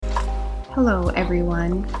Hello,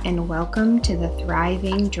 everyone, and welcome to the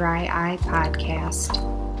Thriving Dry Eye podcast.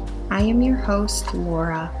 I am your host,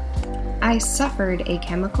 Laura. I suffered a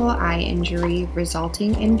chemical eye injury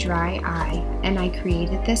resulting in dry eye, and I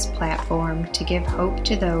created this platform to give hope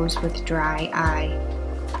to those with dry eye.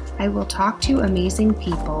 I will talk to amazing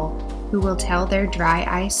people who will tell their dry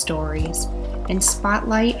eye stories and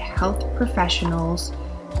spotlight health professionals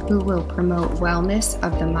who will promote wellness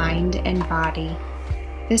of the mind and body.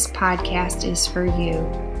 This podcast is for you,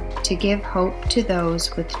 to give hope to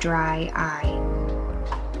those with dry eye.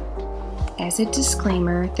 As a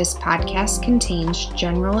disclaimer, this podcast contains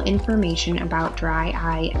general information about dry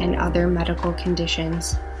eye and other medical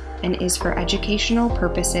conditions, and is for educational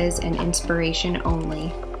purposes and inspiration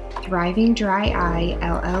only. Thriving Dry Eye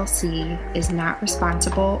LLC is not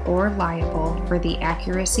responsible or liable for the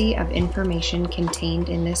accuracy of information contained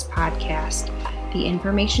in this podcast. The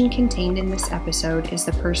information contained in this episode is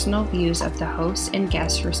the personal views of the hosts and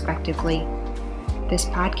guests respectively. This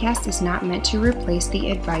podcast is not meant to replace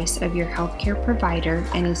the advice of your healthcare provider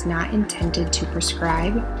and is not intended to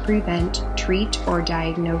prescribe, prevent, treat, or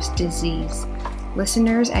diagnose disease.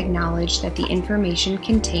 Listeners acknowledge that the information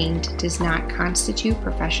contained does not constitute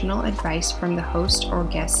professional advice from the host or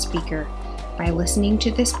guest speaker. By listening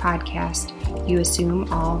to this podcast, you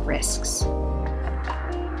assume all risks.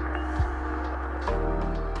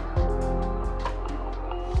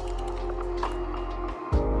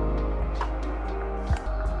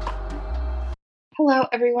 Hello,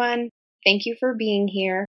 everyone. Thank you for being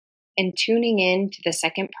here and tuning in to the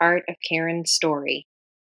second part of Karen's story.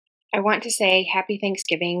 I want to say happy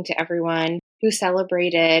Thanksgiving to everyone who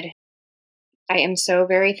celebrated. I am so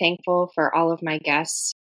very thankful for all of my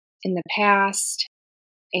guests in the past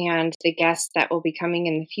and the guests that will be coming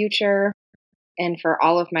in the future, and for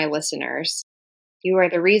all of my listeners. You are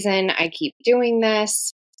the reason I keep doing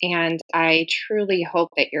this, and I truly hope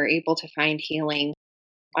that you're able to find healing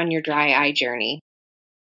on your dry eye journey.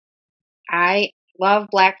 I love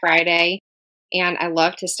Black Friday, and I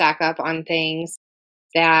love to stock up on things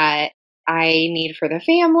that I need for the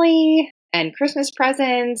family and Christmas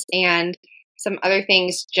presents and some other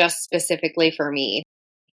things just specifically for me.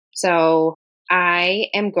 So I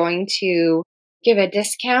am going to give a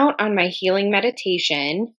discount on my healing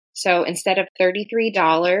meditation. So instead of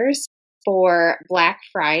 $33 for Black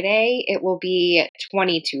Friday, it will be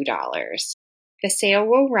 $22. The sale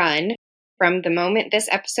will run from the moment this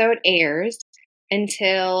episode airs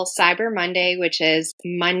until Cyber Monday, which is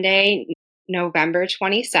Monday, November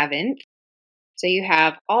 27th. So you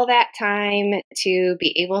have all that time to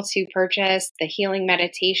be able to purchase the healing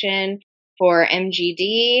meditation for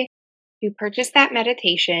MGD. To purchase that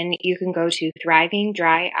meditation, you can go to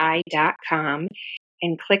thrivingdryeye.com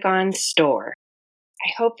and click on store. I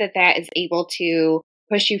hope that is able to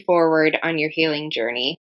push you forward on your healing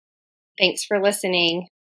journey. Thanks for listening.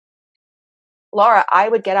 Laura, I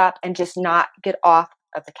would get up and just not get off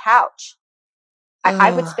of the couch.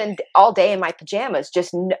 I would spend all day in my pajamas.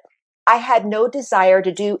 I had no desire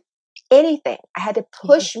to do anything. I had to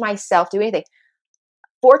push myself to do anything.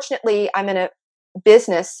 Fortunately, I'm in a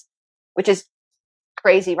business, which is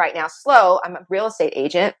crazy right now, slow. I'm a real estate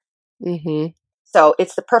agent. Mm-hmm. So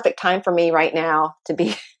it's the perfect time for me right now to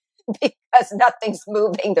be, because nothing's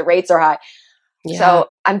moving. The rates are high. Yeah. So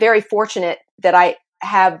I'm very fortunate that I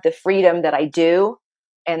have the freedom that I do.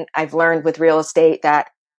 And I've learned with real estate that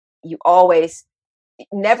you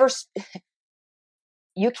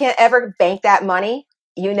can't ever bank that money.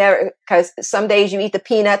 You never, because some days you eat the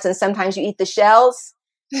peanuts and sometimes you eat the shells.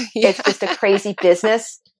 Yeah. It's just a crazy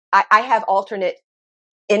business. I have alternate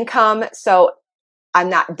income, so I'm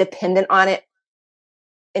not dependent on it.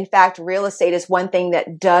 In fact, real estate is one thing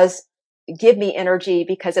that does give me energy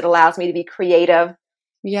because it allows me to be creative.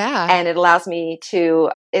 Yeah. And it allows me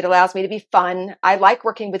to be fun. I like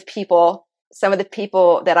working with people. Some of the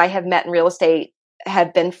people that I have met in real estate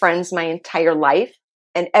have been friends my entire life.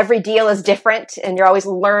 And every deal is different. And you're always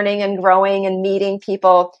learning and growing and meeting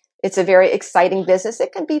people. It's a very exciting business.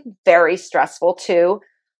 It can be very stressful too.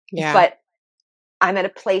 Yeah. But I'm at a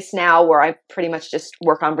place now where I pretty much just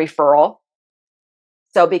work on referral.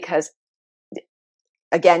 So because,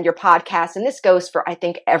 again, your podcast, and this goes for, I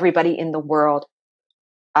think, everybody in the world.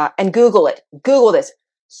 And Google it. Google this.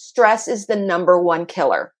 Stress is the number one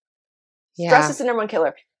killer. Yeah. Stress is the number one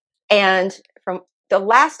killer. And from the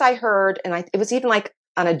last I heard, and it was even like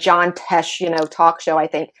on a John Tesh, talk show, I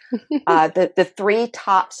think, the three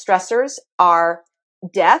top stressors are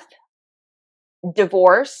death,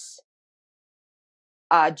 divorce,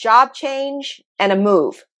 job change, and a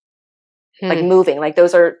move. Like moving. Like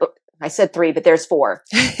those are, I said three, but there's four.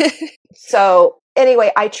 So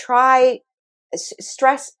anyway, I try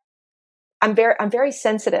stress. I'm very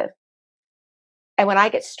sensitive. And when I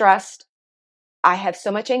get stressed, I have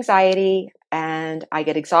so much anxiety and I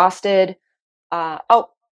get exhausted.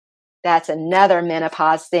 That's another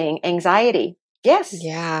menopause thing. Anxiety. Yes.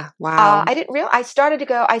 Yeah. Wow. I didn't realize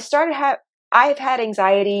I've had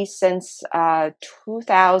anxiety since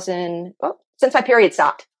 2000, since my period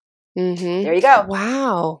stopped. Mm-hmm. There you go.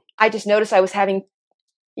 Wow. I just noticed I was having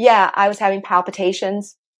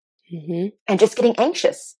palpitations and just getting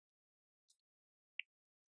anxious.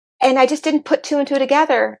 And I just didn't put two and two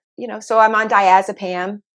together, so I'm on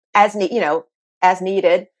diazepam as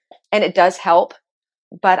needed, and it does help.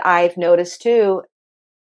 But I've noticed too,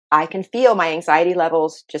 I can feel my anxiety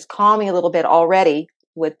levels just calming a little bit already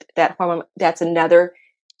with that hormone. That's another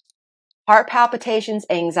heart palpitations,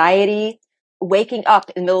 anxiety, waking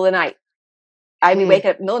up in the middle of the night. I'd be waking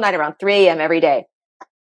up in the middle of the night around 3 a.m. every day.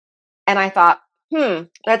 And I thought,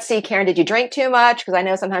 let's see, Karen, did you drink too much? Because I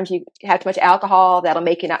know sometimes you have too much alcohol. That'll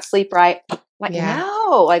make you not sleep right.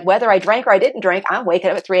 No, like whether I drank or I didn't drink, I'm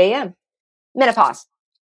waking up at 3 a.m. Menopause.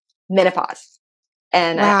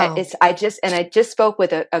 And wow. I just spoke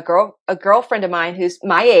with a girlfriend of mine who's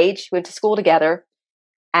my age, went to school together.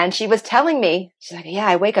 And she was telling me, she's like, yeah,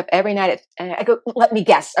 I wake up every night. And I go, let me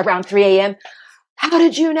guess, around 3 a.m. How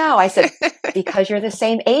did you know? I said, because you're the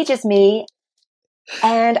same age as me.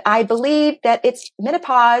 And I believe that it's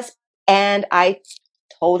menopause. And I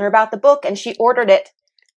told her about the book and she ordered it.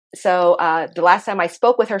 So the last time I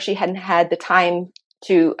spoke with her, she hadn't had the time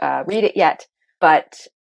to read it yet. But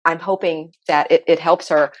I'm hoping that it helps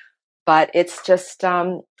her. But it's just,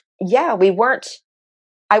 I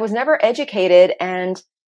was never educated, and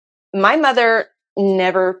my mother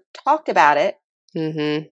never talked about it.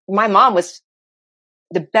 Mm-hmm. My mom was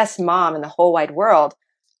the best mom in the whole wide world,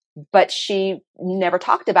 but she never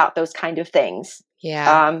talked about those kind of things.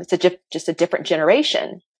 Yeah. It's just a different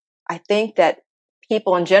generation. I think that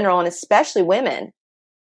people in general, and especially women,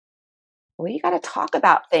 you got to talk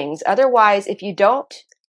about things. Otherwise, if you don't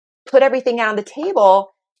put everything out on the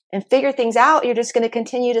table and figure things out, you're just going to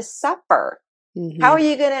continue to suffer. Mm-hmm. How are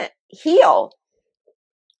you going to heal?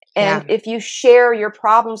 And if you share your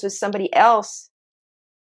problems with somebody else,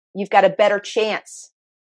 you've got a better chance.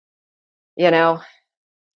 I'm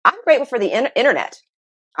grateful for the internet.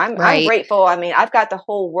 I'm grateful. I mean, I've got the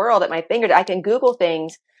whole world at my fingertips. I can Google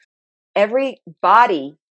things. Every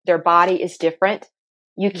body, their body is different.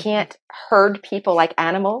 You can't herd people like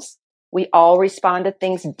animals. We all respond to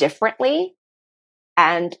things differently.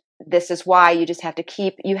 And this is why you have to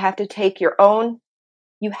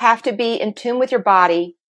be in tune with your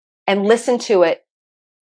body and listen to it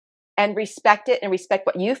and respect it and respect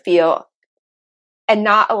what you feel, and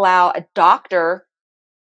not allow a doctor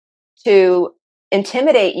to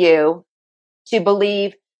intimidate you to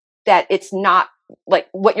believe that it's not, like,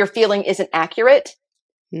 what you're feeling isn't accurate,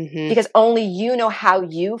 because only you know how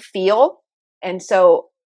you feel. And so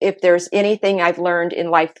if there's anything I've learned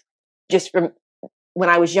in life, just from when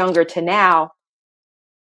I was younger to now,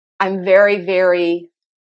 I'm very, very,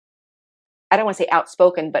 I don't want to say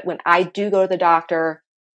outspoken, but when I do go to the doctor,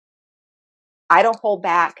 I don't hold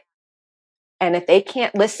back. And if they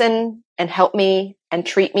can't listen and help me and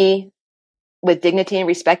treat me with dignity and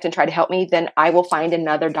respect and try to help me, then I will find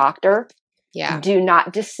another doctor. Yeah. Do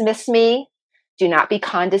not dismiss me. Do not be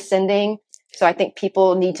condescending. So I think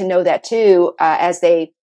people need to know that too, as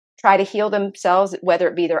they try to heal themselves, whether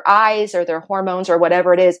it be their eyes or their hormones or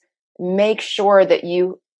whatever it is. Make sure that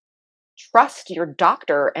you trust your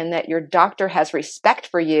doctor and that your doctor has respect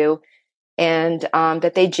for you, and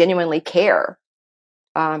that they genuinely care.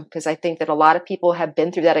 Because I think that a lot of people have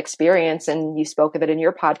been through that experience, and you spoke of it in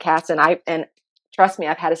your podcast. And trust me,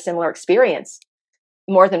 I've had a similar experience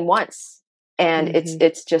more than once. And it's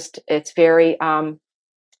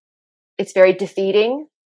very defeating.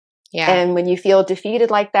 Yeah. And when you feel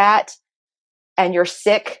defeated like that, and you're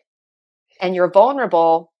sick and you're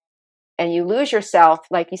vulnerable and you lose yourself,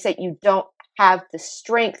 like you said, you don't have the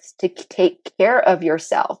strength to take care of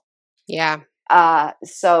yourself. Yeah.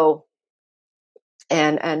 So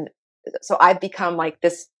I've become like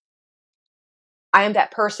this. I am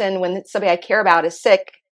that person when somebody I care about is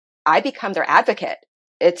sick, I become their advocate.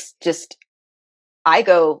 It's just, I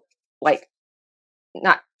go like,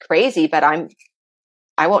 not crazy, but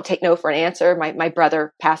I won't take no for an answer. My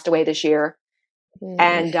brother passed away this year.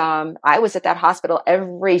 And I was at that hospital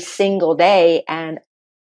every single day. And,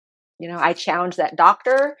 I challenged that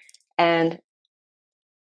doctor. And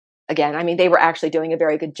again, I mean, they were actually doing a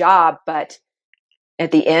very good job. But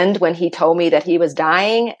at the end, when he told me that he was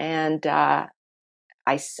dying, and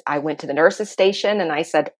I went to the nurse's station and I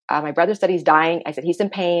said, my brother said he's dying. I said, he's in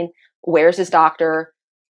pain. Where's his doctor?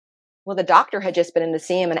 Well, the doctor had just been in to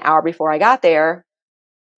see him an hour before I got there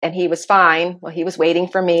and he was fine. Well, he was waiting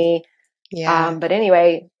for me. Yeah. But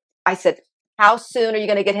anyway, I said, how soon are you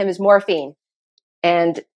going to get him his morphine?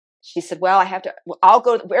 And she said, well, I'll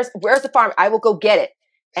go, where's the farm? I will go get it.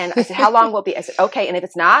 And I said, how long will it be? I said, okay. And if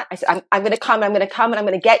it's not, I said, I'm going to come and I'm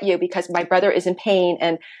going to get you because my brother is in pain.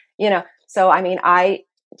 And, so, I mean, I'm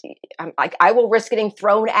like, I will risk getting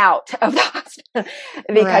thrown out of the hospital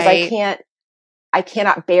because Right. I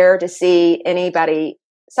cannot bear to see anybody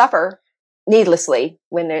suffer needlessly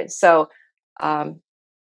I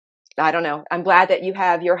don't know. I'm glad that you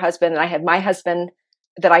have your husband and I have my husband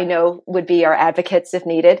that I know would be our advocates if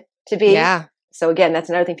needed to be. Yeah. So again, that's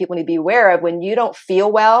another thing people need to be aware of. When you don't feel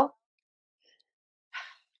well,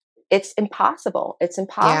 it's impossible. It's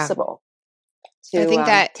impossible I think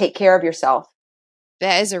to take care of yourself.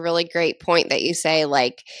 that is a really great point that you say,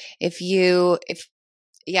 like,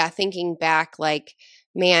 thinking back, like,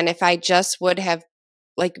 man, if I just would have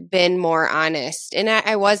like been more honest. And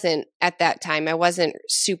I wasn't at that time. I wasn't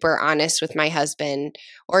super honest with my husband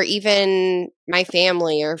or even my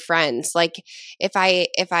family or friends. Like if I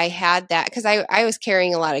had that, because I was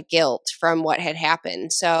carrying a lot of guilt from what had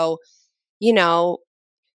happened. So,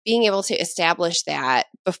 being able to establish that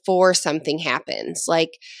before something happens,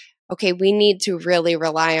 like, okay, we need to really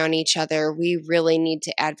rely on each other. We really need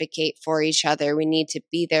to advocate for each other. We need to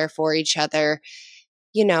be there for each other.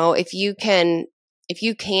 If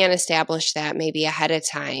you can establish that maybe ahead of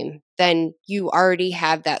time, then you already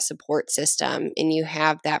have that support system and you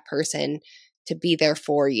have that person to be there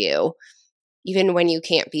for you, even when you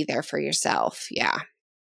can't be there for yourself. Yeah.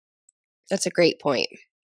 That's a great point.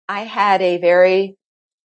 I had a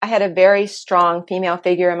very strong female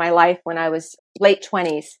figure in my life when I was late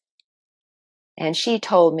 20s. And she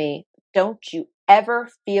told me, don't you ever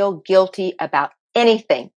feel guilty about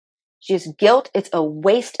anything. Just guilt, it's a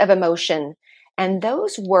waste of emotion. And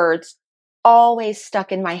those words always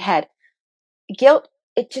stuck in my head. Guilt,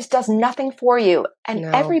 it just does nothing for you. And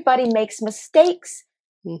everybody makes mistakes.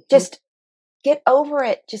 Mm-hmm. Just get over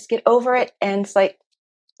it. Just get over it. And it's like,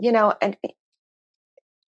 and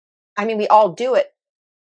I mean, we all do it.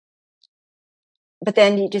 But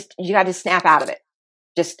then you got to snap out of it.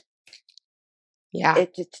 Just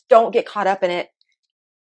don't get caught up in it.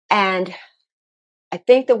 And I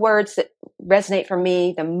think the words that resonate for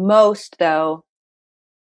me the most, though,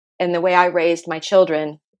 and the way I raised my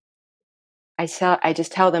children, I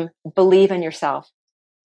just tell them, believe in yourself.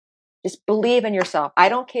 Just believe in yourself. I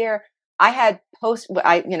don't care. I had this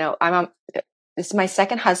is my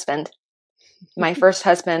second husband. My first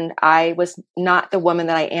husband, I was not the woman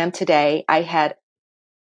that I am today. I had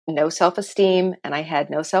no self-esteem and I had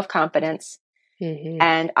no self-confidence. Mm-hmm.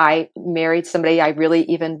 And I married somebody I really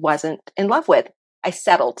even wasn't in love with. I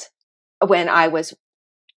settled when I was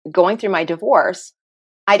going through my divorce.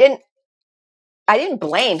 I didn't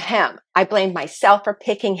blame him. I blamed myself for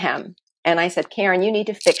picking him. And I said, Karen, you need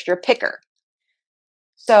to fix your picker.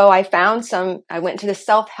 So I went to the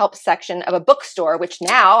self-help section of a bookstore, which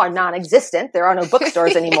now are non-existent. There are no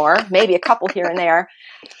bookstores anymore, maybe a couple here and there.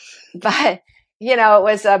 But, it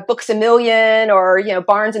was Books A Million or,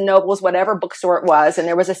 Barnes and Nobles, whatever bookstore it was. And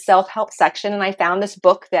there was a self-help section. And I found this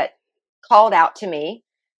book that called out to me.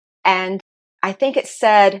 And I think it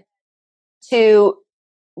said to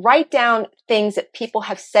write down things that people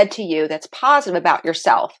have said to you that's positive about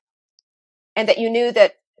yourself. And that you knew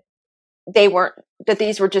that that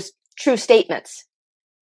these were just true statements.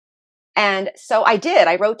 And so I did.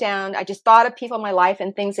 I wrote down, I just thought of people in my life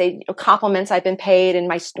and things, compliments I've been paid and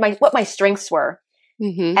what my strengths were.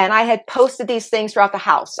 Mm-hmm. And I had posted these things throughout the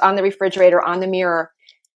house, on the refrigerator, on the mirror,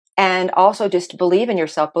 and also just believe in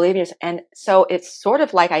yourself. And so it's sort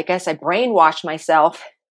of like, I guess I brainwashed myself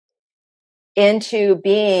into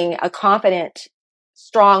being a confident,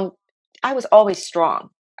 strong. I was always strong.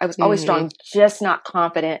 Strong, just not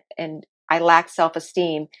confident. And I lacked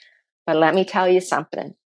self-esteem. But let me tell you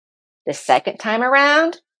something. The second time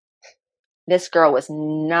around, this girl was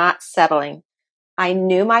not settling. I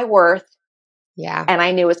knew my worth. Yeah. And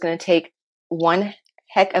I knew it was going to take one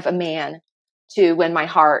heck of a man to win my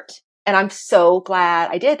heart. And I'm so glad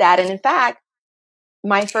I did that. And in fact,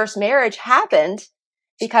 my first marriage happened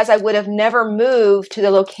because I would have never moved to the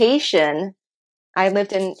location. I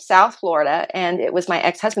lived in South Florida, and it was my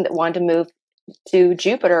ex-husband that wanted to move to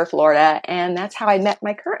Jupiter, Florida. And that's how I met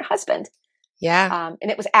my current husband. Yeah.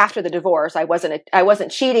 And it was after the divorce. I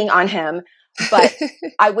wasn't cheating on him, but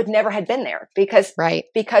I would never have been there because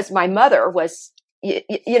my mother was,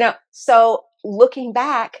 so looking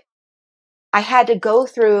back, I had to go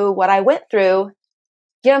through what I went through. You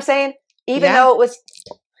know what I'm saying? Even though it was,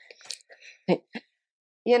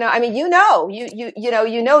 I mean,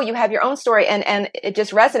 you have your own story and it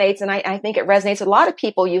just resonates. And I think it resonates with a lot of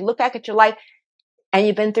people. You look back at your life and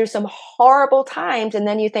you've been through some horrible times. And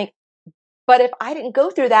then you think, but if I didn't go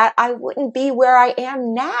through that, I wouldn't be where I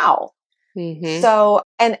am now. Mm-hmm. So,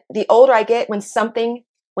 and the older I get, when something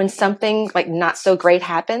like not so great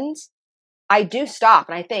happens, I do stop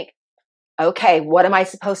and I think, okay, what am I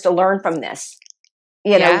supposed to learn from this?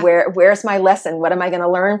 Where's my lesson? What am I going to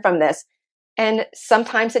learn from this? And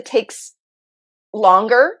sometimes it takes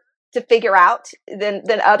longer to figure out than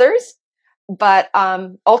others, but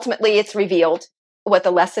ultimately it's revealed what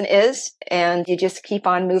the lesson is, and you just keep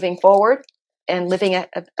on moving forward and living a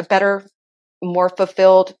better, more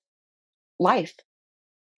fulfilled life.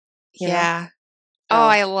 Yeah. So, oh,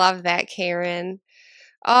 I love that, Karen.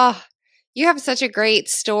 Oh, you have such a great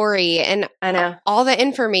story, and I know all the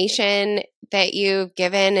information that you've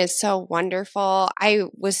given is so wonderful. I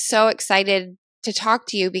was so excited to talk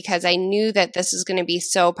to you because I knew that this is going to be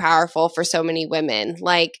so powerful for so many women.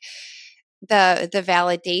 Like the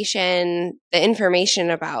validation, the information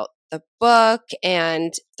about the book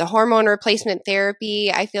and the hormone replacement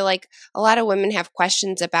therapy. I feel like a lot of women have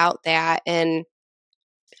questions about that, and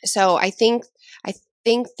so I think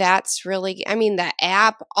that's really, I mean, the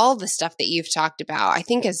app, all the stuff that you've talked about, I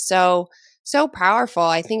think is so powerful.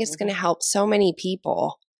 I think it's going to help so many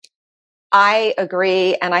people. I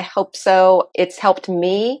agree, and I hope so. It's helped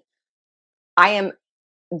me. I am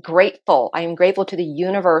grateful. I am grateful to the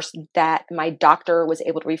universe that my doctor was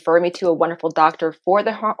able to refer me to a wonderful doctor for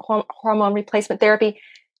the hormone replacement therapy.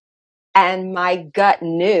 And my gut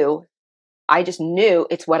I just knew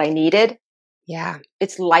it's what I needed. Yeah.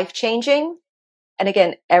 It's life-changing. And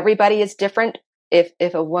again, everybody is different. If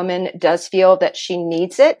a woman does feel that she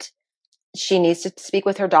needs it, she needs to speak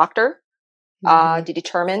with her doctor to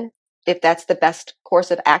determine if that's the best course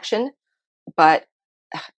of action. But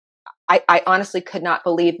I honestly could not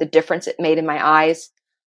believe the difference it made in my eyes,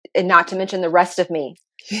 and not to mention the rest of me.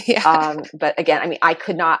 Yeah. But again, I mean, I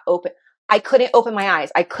couldn't open my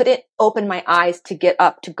eyes. I couldn't open my eyes to get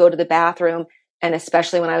up to go to the bathroom. And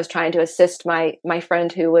especially when I was trying to assist my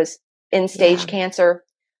friend who was in stage cancer.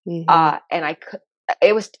 And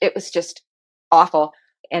it was just awful.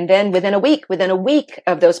 And then within a week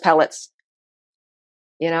of those pellets,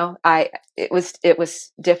 it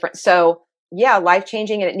was different. So yeah,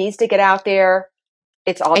 life-changing, and it needs to get out there.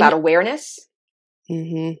 It's all about awareness.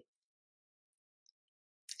 Mm-hmm.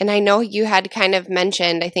 And I know you had kind of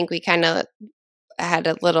mentioned, I think we kind of had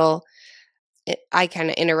a little, I kind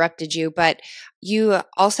of interrupted you, but you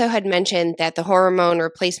also had mentioned that the hormone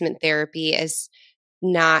replacement therapy is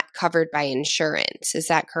not covered by insurance. Is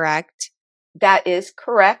that correct? That is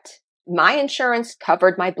correct. My insurance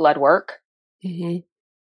covered my blood work,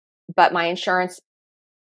 but my insurance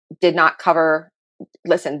did not cover.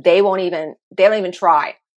 Listen, they don't even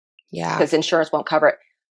try. Yeah. Because insurance won't cover it.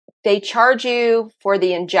 They charge you for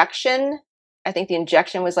the injection. I think the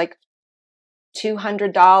injection was like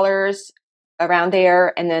 $200 around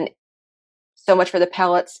there. And then so much for the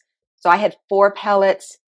pellets. So I had 4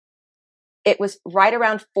 pellets. It was right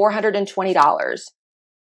around $420.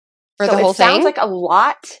 For the whole thing? Sounds like a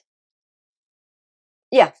lot.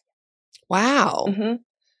 Yeah. Wow.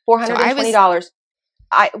 $420.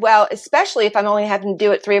 Well, especially if I'm only having to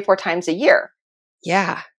do it 3 or 4 times a year.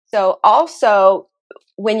 Yeah. So also,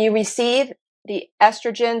 when you receive the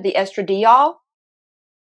estrogen, the estradiol,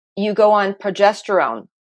 you go on progesterone,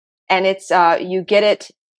 and it's you get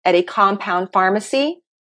it at a compound pharmacy,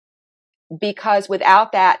 because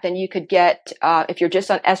without that, then you could get if you're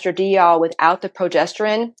just on estradiol without the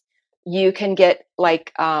progesterone, you can get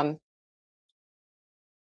like I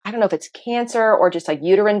don't know if it's cancer or just like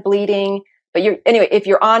uterine bleeding. But anyway, if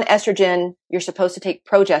you're on estrogen, you're supposed to take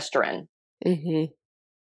progesterone.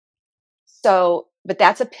 So, but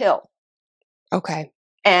that's a pill. Okay.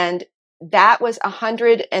 And that was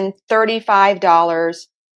 $135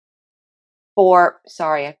 for,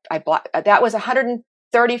 sorry, that was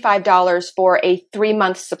 $135 for a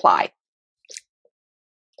 3-month supply.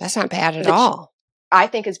 That's not bad at all. I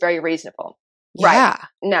think is very reasonable. Yeah. Right.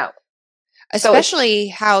 No. Especially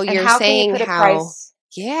how you're saying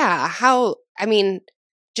I mean,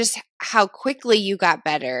 just how quickly you got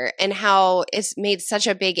better and how it's made such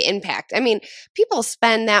a big impact. I mean, people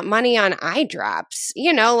spend that money on eye drops,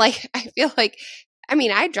 like I feel like, I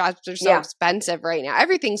mean, eye drops are so expensive right now.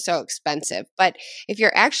 Everything's so expensive. But if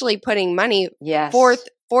you're actually putting money forth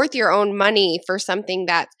your own money for something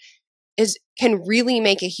that can really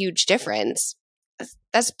make a huge difference,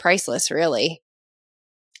 that's priceless, really.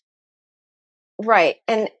 Right.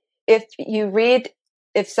 And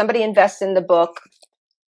if somebody invests in the book,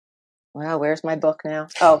 well, where's my book now?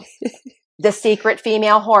 Oh, The Secret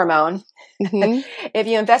Female Hormone. Mm-hmm. If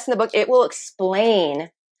you invest in the book, it will explain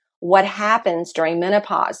what happens during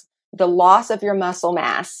menopause, the loss of your muscle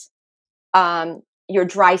mass, your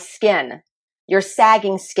dry skin, your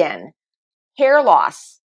sagging skin, hair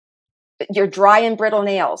loss, your dry and brittle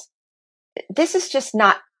nails. This is just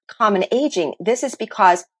not common aging. This is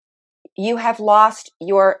because you have lost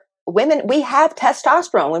your women. We have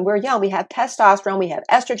testosterone when we're young. We have testosterone, we have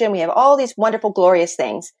estrogen, we have all these wonderful, glorious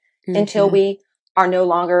things until we are no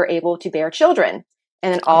longer able to bear children.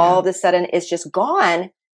 And then all of a sudden it's just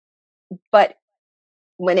gone. But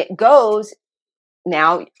when it goes,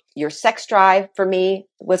 now your sex drive for me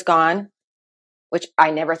was gone, which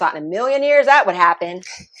I never thought in a million years that would happen.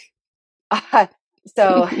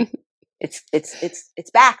 So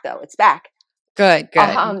it's back though. It's back. Good.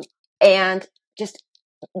 And just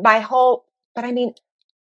but I mean,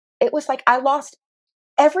 it was like I lost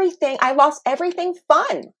everything. I lost everything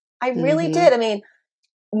fun. I really did. I mean,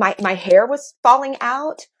 my hair was falling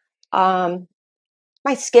out.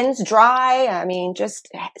 My skin's dry. I mean, just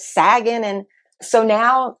sagging. And so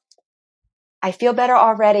now I feel better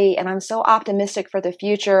already. And I'm so optimistic for the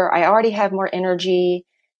future. I already have more energy.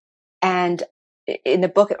 And in the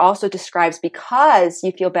book, it also describes because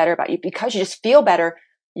you feel better because you just feel better,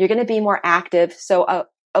 you're going to be more active. So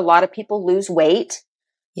a lot of people lose weight,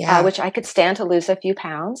 which I could stand to lose a few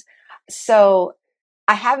pounds. So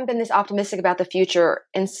I haven't been this optimistic about the future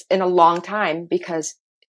in a long time because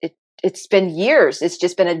it's been years. It's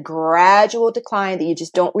just been a gradual decline that you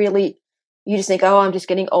just think, oh, I'm just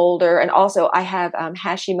getting older. And also I have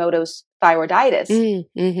Hashimoto's thyroiditis.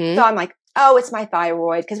 So I'm like, oh, it's my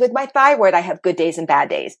thyroid. Because with my thyroid, I have good days and bad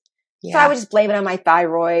days. So I would just blame it on my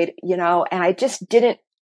thyroid, and I just didn't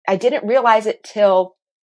realize it till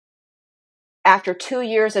after 2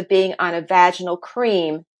 years of being on a vaginal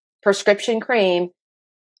cream, prescription cream,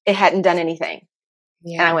 it hadn't done anything.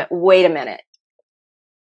 And I went, wait a minute.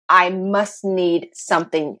 I must need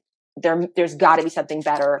something. There's got to be something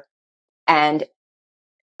better. And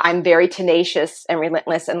I'm very tenacious and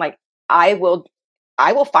relentless. And like, I will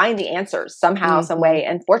find the answers somehow, some way.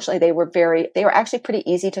 And fortunately, they were actually pretty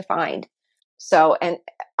easy to find. So, and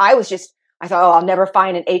I thought, oh, I'll never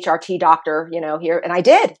find an HRT doctor, here. And I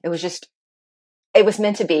did. It was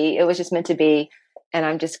meant to be. It was just meant to be. And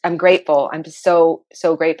I'm grateful. I'm just so,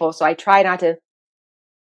 so grateful. So I try not to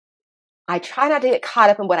get caught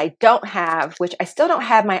up in what I don't have, which I still don't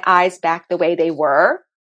have my eyes back the way they were.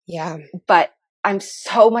 Yeah. But I'm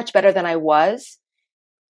so much better than I was.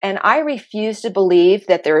 And I refuse to believe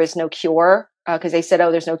that there is no cure because they said,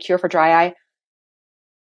 oh, there's no cure for dry eye.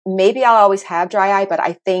 Maybe I'll always have dry eye, but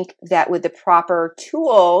I think that with the proper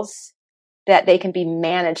tools that they can be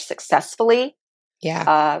managed successfully.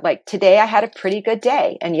 Yeah. Like today I had a pretty good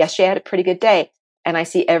day and yesterday I had a pretty good day. And I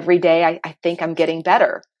see every day I think I'm getting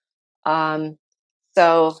better.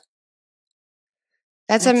 So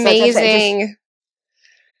that's amazing.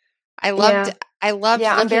 I loved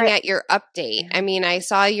looking at your update. I mean, I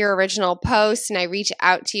saw your original post and I reached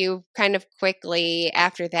out to you kind of quickly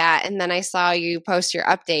after that. And then I saw you post your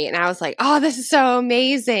update and I was like, oh, this is so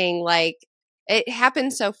amazing. Like it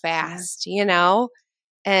happened so fast,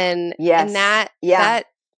 And that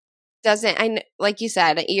doesn't, like you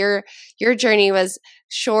said, your journey was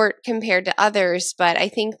short compared to others, but I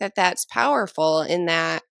think that that's powerful in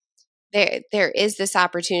that there is this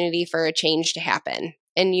opportunity for a change to happen.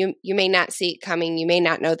 And you may not see it coming, you may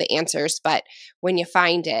not know the answers, but when you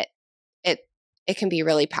find it can be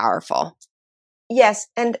really powerful. Yes.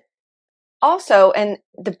 And also, and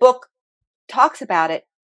the book talks about it,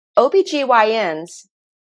 OBGYNs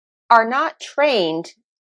are not trained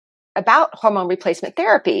about hormone replacement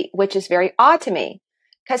therapy, which is very odd to me.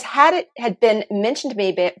 Because had it had been mentioned to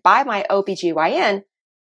me by my OBGYN,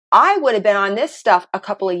 I would have been on this stuff a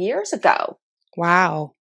couple of years ago.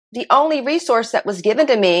 Wow. The only resource that was given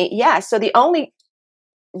to me, so the only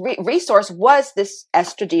resource was this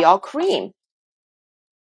estradiol cream,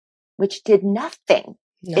 which did nothing.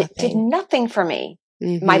 It did nothing for me.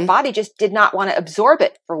 My body just did not want to absorb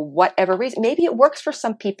it for whatever reason. Maybe it works for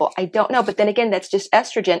some people. I don't know. But then again, that's just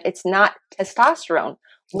estrogen. It's not testosterone.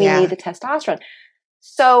 We need the testosterone.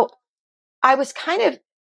 So I wasn't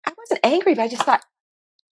angry, but I just thought,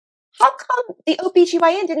 how come the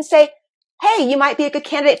OBGYN didn't say, hey, you might be a good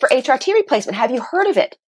candidate for HRT replacement. Have you heard of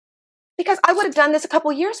it? Because I would have done this a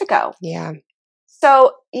couple years ago. Yeah.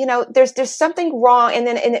 So, there's something wrong. And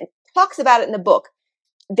it talks about it in the book.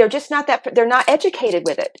 They're just they're not educated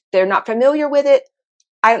with it. They're not familiar with it.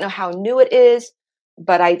 I don't know how new it is,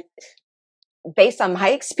 but based on my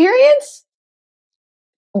experience,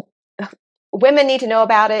 women need to know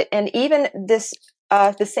about it. And even this,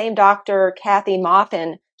 the same doctor, Kathy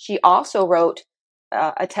Moffin, she also wrote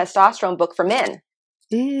a testosterone book for men.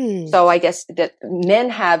 So I guess that men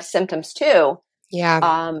have symptoms too.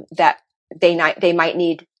 Yeah. That they might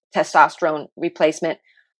need testosterone replacement.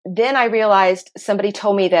 Then I realized somebody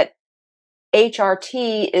told me that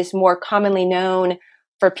HRT is more commonly known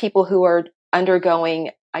for people who are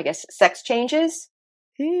undergoing, I guess, sex changes,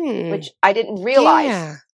 which I didn't realize.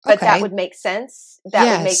 Yeah. But Okay. that would make sense. That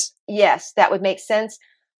would make sense.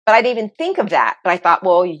 But I didn't even think of that. But I thought,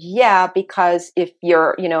 well, yeah, because if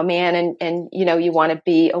you're, a man and you want to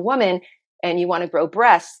be a woman and you want to grow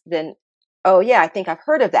breasts, then, oh yeah, I think I've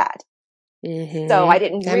heard of that. So I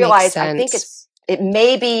didn't realize. I think it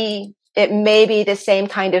may be the same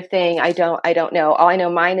kind of thing. I don't know. All I know,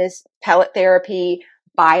 mine is pellet therapy,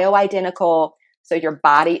 bioidentical. So your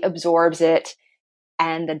body absorbs it.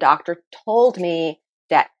 And the doctor told me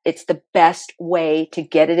that it's the best way to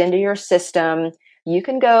get it into your system. You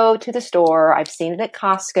can go to the store. I've seen it at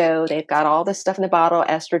Costco. They've got all this stuff in the bottle,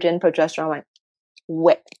 estrogen, progesterone.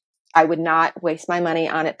 I would not waste my money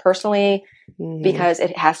on it personally because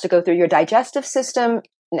it has to go through your digestive system.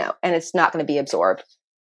 No, and it's not going to be absorbed.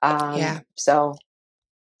 So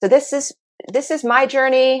this is my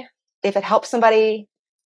journey. If it helps somebody,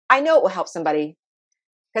 I know it will help somebody.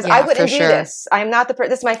 Because I wouldn't do this. I'm not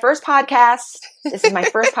this is my first podcast.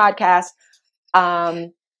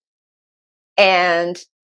 And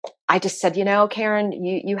I just said, Karen,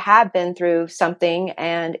 you have been through something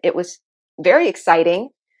and it was very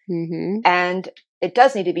exciting. And it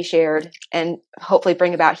does need to be shared and hopefully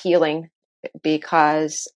bring about healing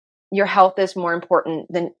because your health is more important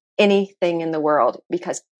than anything in the world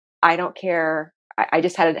because I don't care.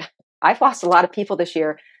 I've lost a lot of people this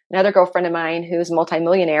year. Another girlfriend of mine who's a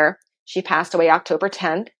multimillionaire, she passed away October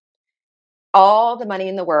 10th. All the money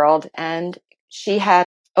in the world, and she had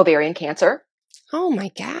ovarian cancer. Oh my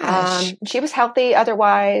gosh! She was healthy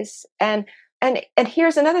otherwise, and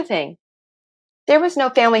here's another thing: there was no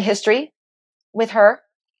family history with her.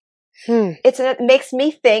 It makes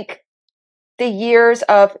me think the years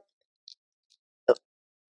of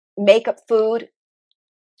makeup food.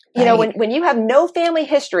 When you have no family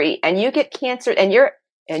history and you get cancer,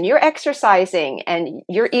 and you're exercising and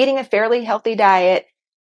you're eating a fairly healthy diet.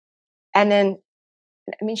 And then,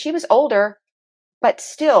 she was older, but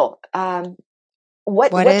still,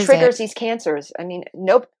 what triggers these cancers?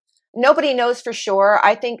 Nobody knows for sure.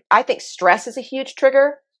 I think stress is a huge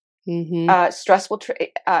trigger. Stress will,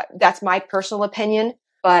 that's my personal opinion,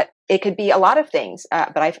 but it could be a lot of things.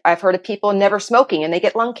 But I've heard of people never smoking and they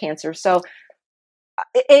get lung cancer. So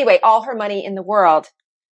anyway, all her money in the world,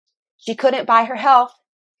 she couldn't buy her health.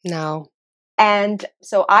 No. And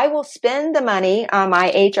so I will spend the money on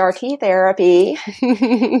my HRT therapy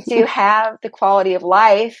to have the quality of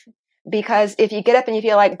life, because if you get up and you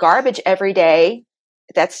feel like garbage every day,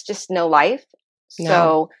 that's just no life. No.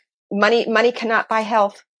 So money cannot buy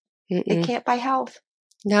health. It can't buy health.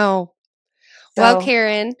 No. So, well,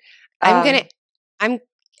 Karen, I'm going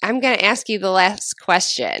to ask you the last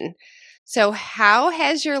question. So how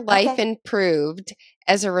has your life improved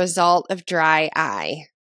as a result of dry eye?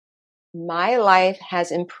 My life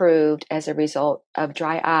has improved as a result of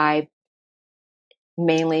dry eye,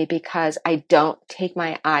 mainly because I don't take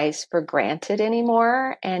my eyes for granted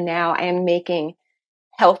anymore. And now I am making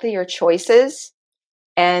healthier choices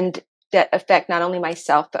and that affect not only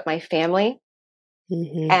myself, but my family.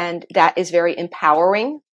 And that is very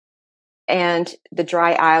empowering. And the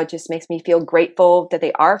dry eye just makes me feel grateful that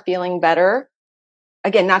they are feeling better.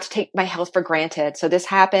 Again, not to take my health for granted. So this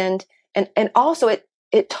happened. And also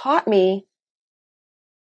it taught me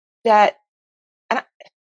that,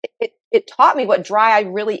 it taught me what dry eye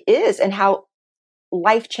really is and how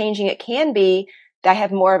life-changing it can be, that I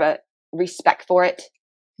have more of a respect for it.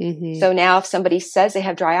 So now if somebody says they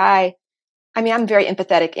have dry eye, I'm very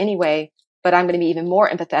empathetic anyway, but I'm going to be even more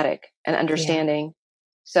empathetic and understanding.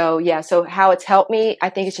 Yeah. So how it's helped me, I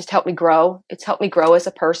think it's just helped me grow. It's helped me grow as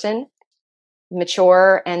a person,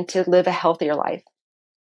 mature, and to live a healthier life.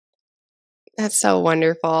 That's so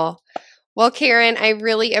wonderful. Well, Karen, I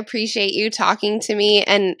really appreciate you talking to me,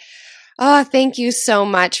 and thank you so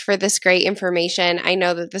much for this great information. I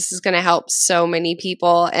know that this is going to help so many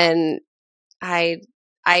people, and I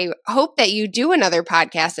hope that you do another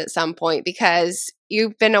podcast at some point because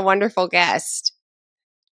you've been a wonderful guest.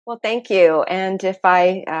 Well, thank you. And if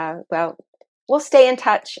we'll stay in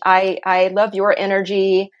touch. I love your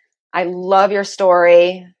energy. I love your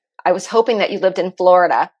story. I was hoping that you lived in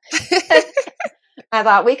Florida. I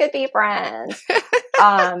thought we could be friends.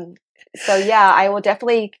 So yeah, I will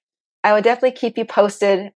definitely keep you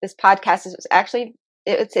posted. This podcast is actually,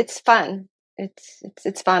 it's fun.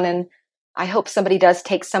 It's fun. And I hope somebody does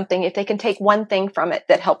take something, if they can take one thing from it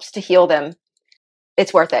that helps to heal them,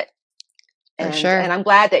 it's worth it. For sure. And I'm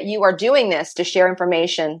glad that you are doing this to share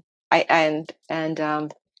information. And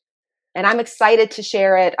I'm excited to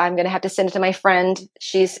share it. I'm going to have to send it to my friend.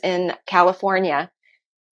 She's in California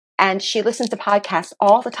and she listens to podcasts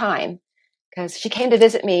all the time because she came to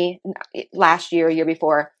visit me last year, year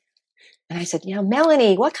before. And I said,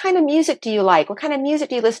 Melanie, what kind of music do you like? What kind of music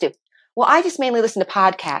do you listen to? Well, I just mainly listen to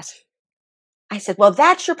podcasts. I said, well,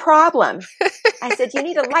 that's your problem. I said, you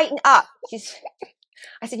need to lighten up.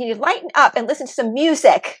 I said, you need to lighten up and listen to some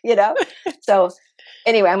music, So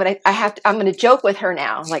anyway, I'm going to joke with her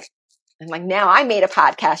now. I'm like, now I made a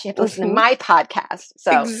podcast. You have to listen to my podcast.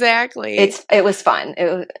 So exactly. It was fun.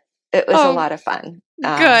 It was a lot of fun.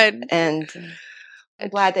 Good. And I'm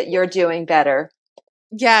glad that you're doing better.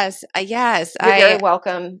 Yes. You're very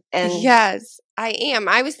welcome. And yes, I am.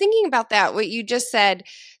 I was thinking about that, what you just said,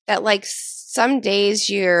 that like some days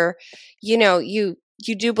you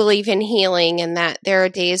do believe in healing and that there are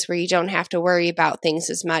days where you don't have to worry about things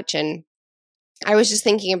as much. And I was just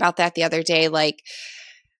thinking about that the other day, like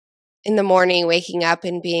in the morning, waking up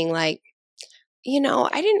and being like,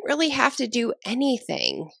 I didn't really have to do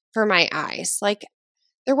anything for my eyes. Like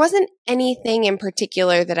there wasn't anything in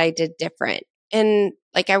particular that I did different. And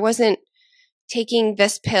like, I wasn't taking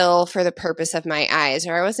this pill for the purpose of my eyes,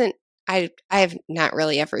 or I have not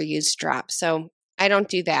really ever used drops. So I don't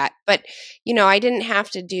do that. But, I didn't have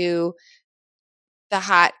to do the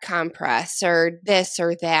hot compress or this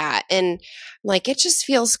or that. And like, it just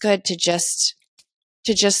feels good to just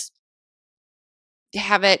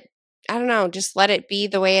have it, I don't know, just let it be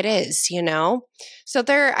the way it is, So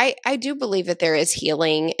I do believe that there is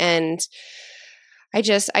healing. And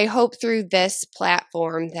I hope through this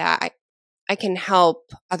platform that I can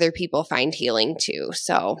help other people find healing too.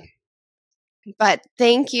 So, but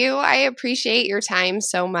thank you. I appreciate your time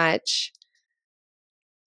so much.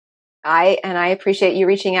 I appreciate you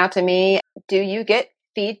reaching out to me. Do you get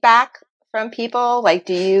feedback from people? Like,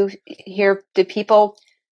 do people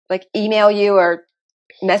like email you or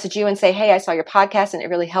message you and say, hey, I saw your podcast and it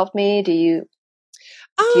really helped me? Do you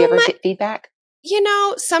ever get feedback?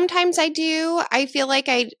 Sometimes I do. I feel like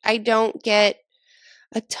I don't get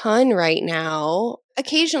a ton right now.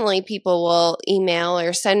 Occasionally people will email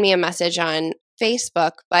or send me a message on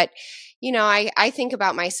Facebook, but I think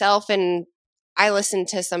about myself and I listen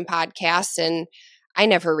to some podcasts and I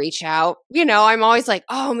never reach out. I'm always like,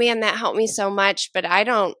 oh man, that helped me so much, but I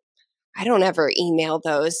don't ever email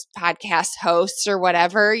those podcast hosts or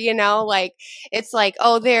whatever, like it's like,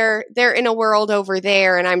 oh, they're in a world over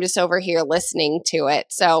there and I'm just over here listening to it.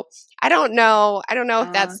 So I don't know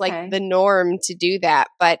if that's like the norm to do that,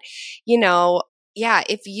 but yeah,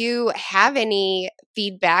 if you have any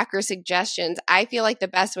feedback or suggestions, I feel like the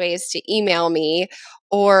best way is to email me,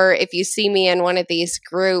 or if you see me in one of these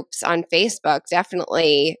groups on Facebook,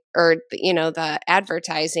 definitely, or the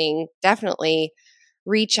advertising, definitely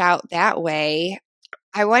reach out that way.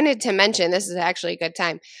 I wanted to mention, this is actually a good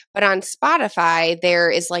time, but on Spotify, there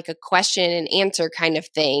is like a question and answer kind of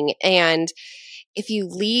thing. And if you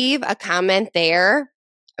leave a comment there,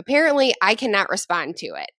 apparently I cannot respond to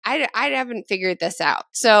it. I haven't figured this out.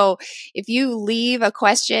 So if you leave a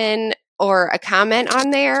question or a comment on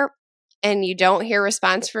there and you don't hear a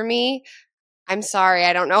response from me, I'm sorry.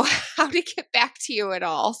 I don't know how to get back to you at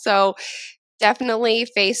all. So definitely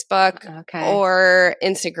Facebook or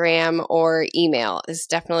Instagram or email is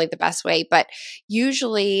definitely the best way. But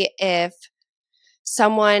usually if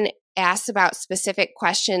someone asks about specific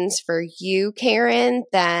questions for you, Karen,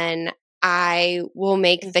 then I will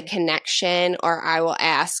make the connection, or I will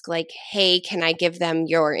ask like, hey, can I give them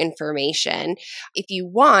your information? If you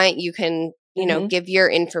want, you can, give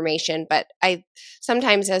your information. But I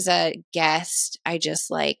sometimes as a guest, I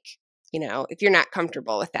just like, if you're not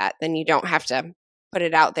comfortable with that, then you don't have to put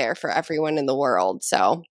it out there for everyone in the world.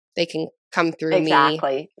 So they can come through me.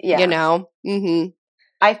 Exactly. Yeah. Mm-hmm.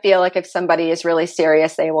 I feel like if somebody is really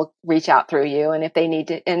serious, they will reach out through you. And if they need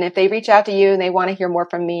to, and if they reach out to you and they want to hear more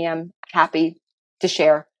from me, I'm happy to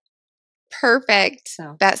share. Perfect.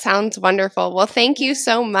 So. That sounds wonderful. Well, thank you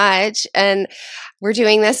so much. And we're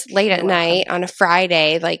doing this late at night on a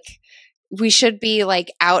Friday. Like, we should be like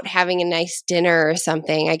out having a nice dinner or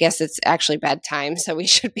something. I guess it's actually bedtime, so we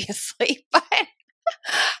should be asleep. But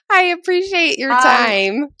I appreciate your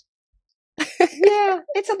time. Yeah,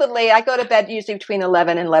 it's a little late. I go to bed usually between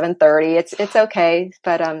 11 and 11:30. It's okay,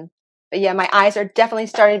 but yeah, my eyes are definitely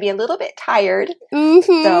starting to be a little bit tired.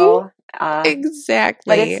 Mm-hmm. So, exactly.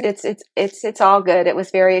 But it's all good. It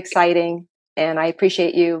was very exciting, and I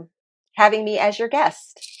appreciate you having me as your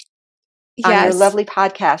guest on your lovely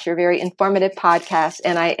podcast, your very informative podcast.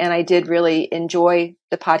 And I did really enjoy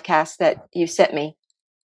the podcast that you sent me.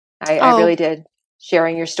 I really did.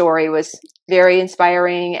 Sharing your story was very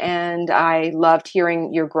inspiring, and I loved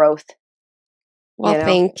hearing your growth. Well,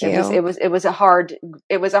 thank you. It was a hard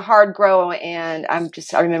grow, and I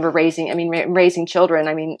remember raising children.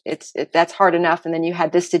 I mean, that's hard enough, and then you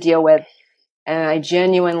had this to deal with, and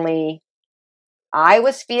I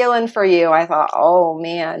was feeling for you. I thought, oh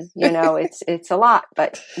man, it's a lot,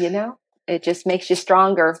 but it just makes you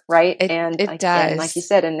stronger, right? It does. And like you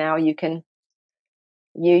said, and now you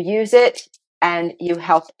use it, and you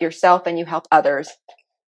help yourself and you help others.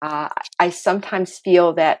 I sometimes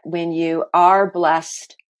feel that when you are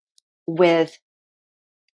blessed with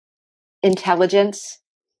intelligence,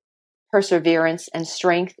 perseverance, and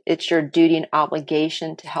strength, it's your duty and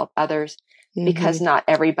obligation to help others, because not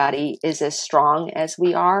everybody is as strong as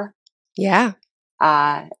we are. Yeah.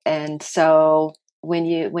 And so when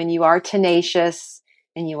you are tenacious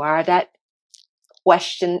and you are that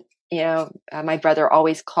question, my brother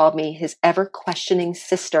always called me his ever questioning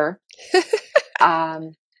sister.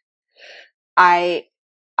 I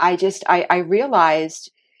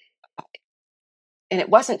realized, and it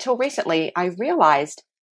wasn't till recently, I realized,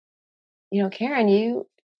 Karen,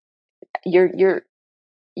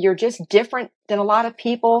 you're just different than a lot of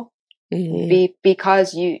people,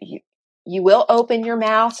 because you will open your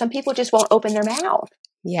mouth. Some people just won't open their mouth.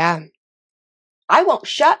 Yeah. I won't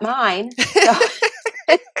shut mine.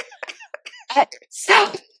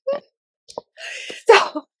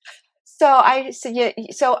 So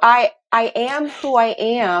I am who I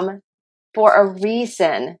am for a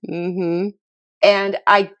reason. Mm-hmm. And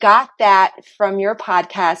I got that from your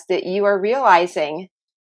podcast, that you are realizing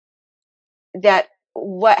that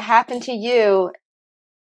what happened to you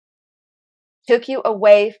took you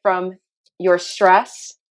away from your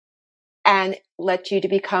stress and let you to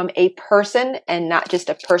become a person and not just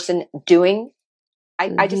a person doing.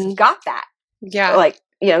 I just got that. Yeah. Like,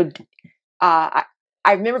 I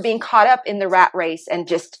remember being caught up in the rat race, and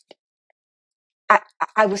just,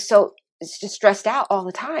 I was so just stressed out all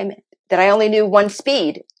the time that I only knew one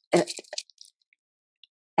speed.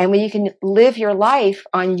 And when you can live your life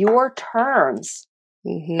on your terms,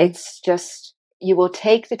 it's just, you will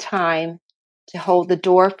take the time to hold the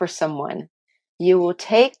door for someone. You will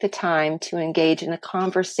take the time to engage in a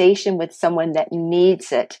conversation with someone that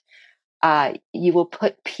needs it. You will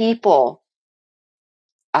put people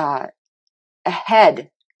ahead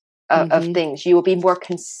of things. You will be more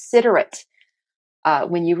considerate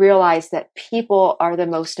when you realize that people are the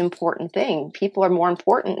most important thing. People are more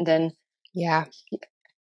important than, what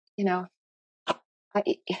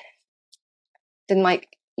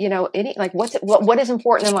is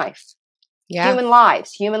important in life? Yeah. Human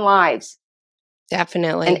lives.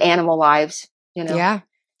 Definitely. And animal lives, Yeah.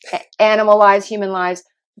 Animal lives, human lives.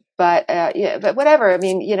 But, but whatever. I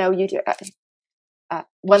mean, you do.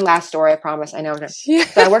 One last story, I promise. I know. So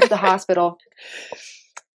I worked at the hospital.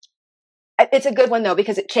 It's a good one though,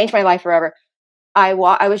 because it changed my life forever. I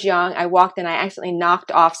was young. I walked in. I accidentally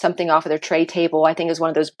knocked off something off of their tray table. I think it was one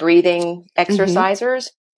of those breathing exercisers.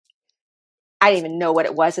 I didn't even know what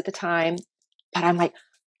it was at the time, but I'm like,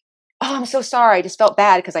 oh, I'm so sorry. I just felt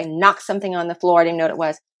bad because I knocked something on the floor. I didn't know what it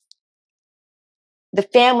was. The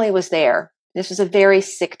family was there. This was a very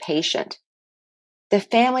sick patient. The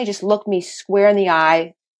family just looked me square in the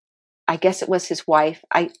eye. I guess it was his wife.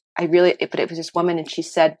 But it was this woman, and she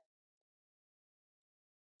said,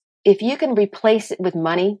 if you can replace it with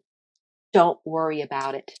money, don't worry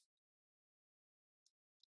about it.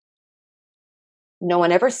 No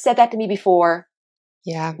one ever said that to me before.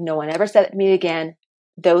 Yeah. No one ever said it to me again.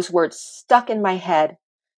 Those words stuck in my head.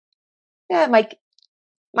 Yeah,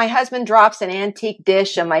 my husband drops an antique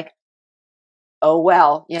dish. I'm like, oh,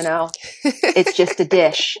 well, it's just a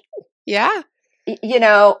dish. Yeah.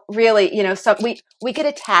 Really, so we get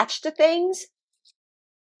attached to things.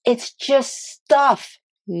 It's just stuff.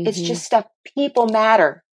 It's just stuff. People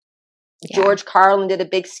matter. Yeah. George Carlin did a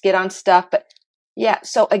big skit on stuff, but yeah.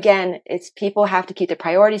 So again, it's people have to keep their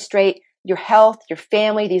priorities straight. Your health, your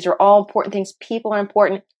family, these are all important things. People are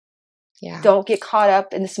important. Yeah. Don't get caught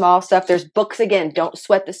up in the small stuff. There's books again. Don't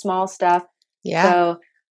sweat the small stuff. Yeah. So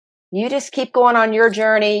you just keep going on your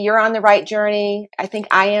journey. You're on the right journey. I think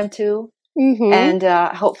I am too. And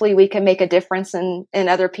hopefully we can make a difference in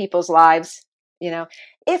other people's lives.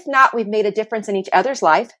 If not, we've made a difference in each other's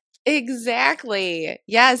life. Exactly.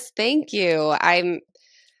 Yes. Thank you.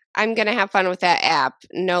 I'm going to have fun with that app.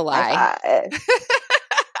 No lie.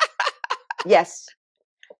 Yes.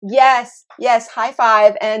 High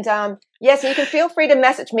five. And yes, you can feel free to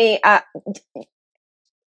message me.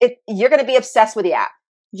 You're going to be obsessed with the app.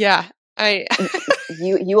 Yeah.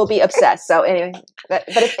 You will be obsessed. So anyway,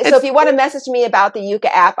 so if you want to message me about the Yuka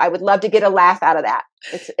app, I would love to get a laugh out of that.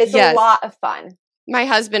 It's yes. a lot of fun. My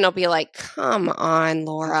husband will be like, "Come on,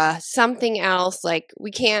 Laura, something else. Like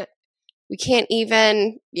we can't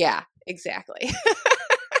even." Yeah, exactly.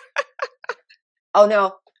 Oh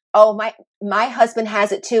no. Oh, my husband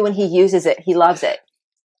has it too, and he uses it. He loves it.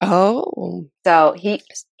 Oh, so he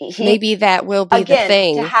maybe that will be again, the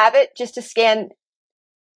thing to have it just to scan.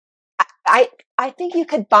 I think you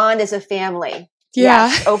could bond as a family. Yeah,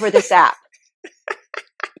 yes, over this app.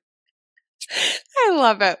 I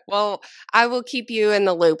love it. Well, I will keep you in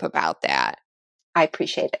the loop about that. I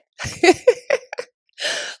appreciate it.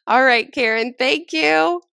 All right, Karen. Thank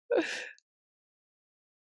you.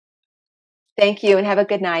 Thank you, and have a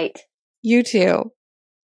good night. You too.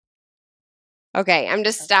 Okay, I'm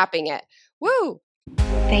just stopping it. Woo!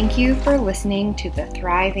 Thank you for listening to the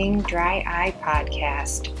Thriving Dry Eye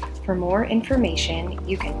podcast. For more information,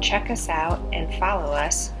 you can check us out and follow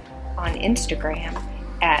us on Instagram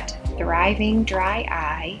at Thriving Dry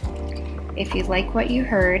Eye. If you like what you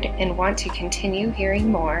heard and want to continue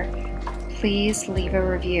hearing more, please leave a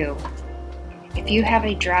review. If you have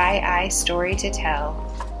a dry eye story to tell,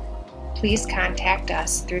 please contact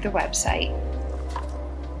us through the website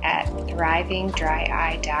at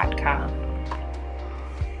thrivingdryeye.com.